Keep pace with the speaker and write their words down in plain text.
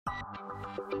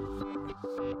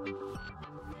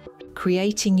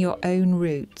Creating your own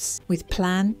routes with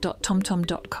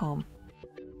plan.tomtom.com.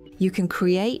 You can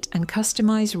create and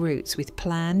customize routes with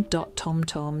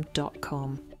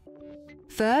plan.tomtom.com.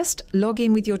 First, log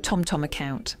in with your TomTom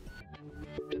account.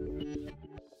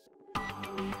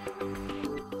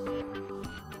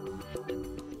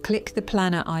 Click the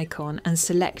planner icon and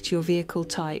select your vehicle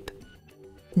type.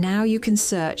 Now you can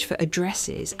search for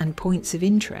addresses and points of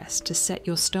interest to set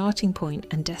your starting point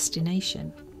and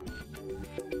destination.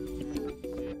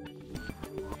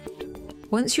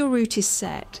 Once your route is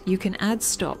set, you can add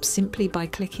stops simply by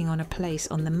clicking on a place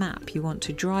on the map you want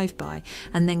to drive by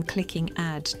and then clicking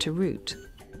Add to Route.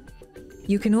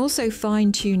 You can also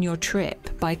fine-tune your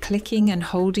trip by clicking and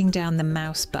holding down the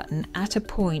mouse button at a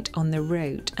point on the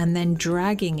route and then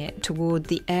dragging it toward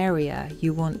the area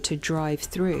you want to drive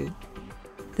through.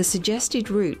 The suggested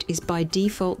route is by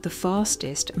default the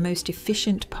fastest, most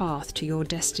efficient path to your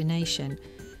destination.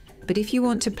 But if you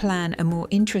want to plan a more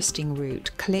interesting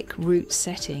route, click Route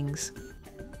Settings.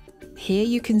 Here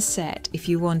you can set if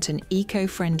you want an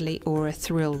eco-friendly or a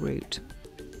thrill route.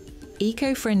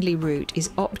 Eco-friendly route is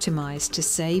optimized to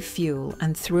save fuel,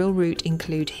 and thrill route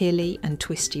include hilly and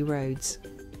twisty roads.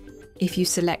 If you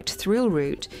select thrill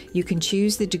route, you can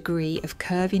choose the degree of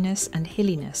curviness and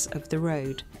hilliness of the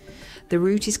road. The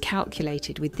route is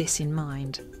calculated with this in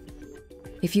mind.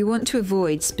 If you want to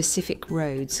avoid specific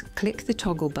roads, click the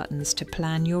toggle buttons to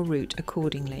plan your route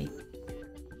accordingly.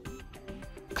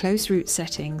 Close route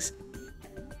settings.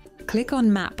 Click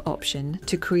on Map option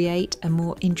to create a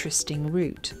more interesting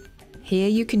route. Here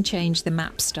you can change the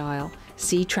map style,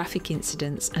 see traffic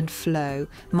incidents and flow,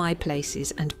 My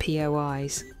Places and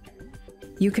POIs.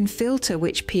 You can filter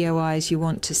which POIs you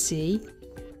want to see.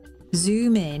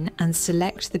 Zoom in and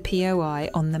select the POI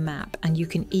on the map and you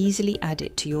can easily add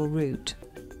it to your route.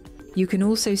 You can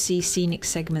also see scenic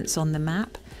segments on the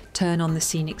map. Turn on the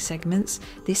scenic segments.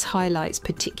 This highlights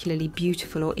particularly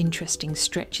beautiful or interesting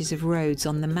stretches of roads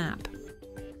on the map.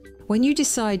 When you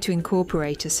decide to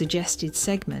incorporate a suggested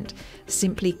segment,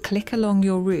 simply click along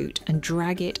your route and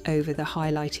drag it over the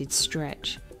highlighted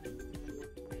stretch.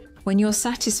 When you're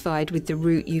satisfied with the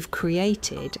route you've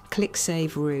created, click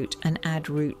Save Route and add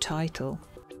route title.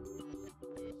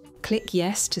 Click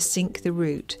Yes to sync the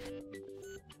route.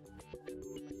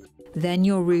 Then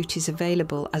your route is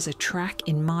available as a track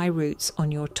in My Routes on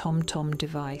your TomTom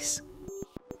device.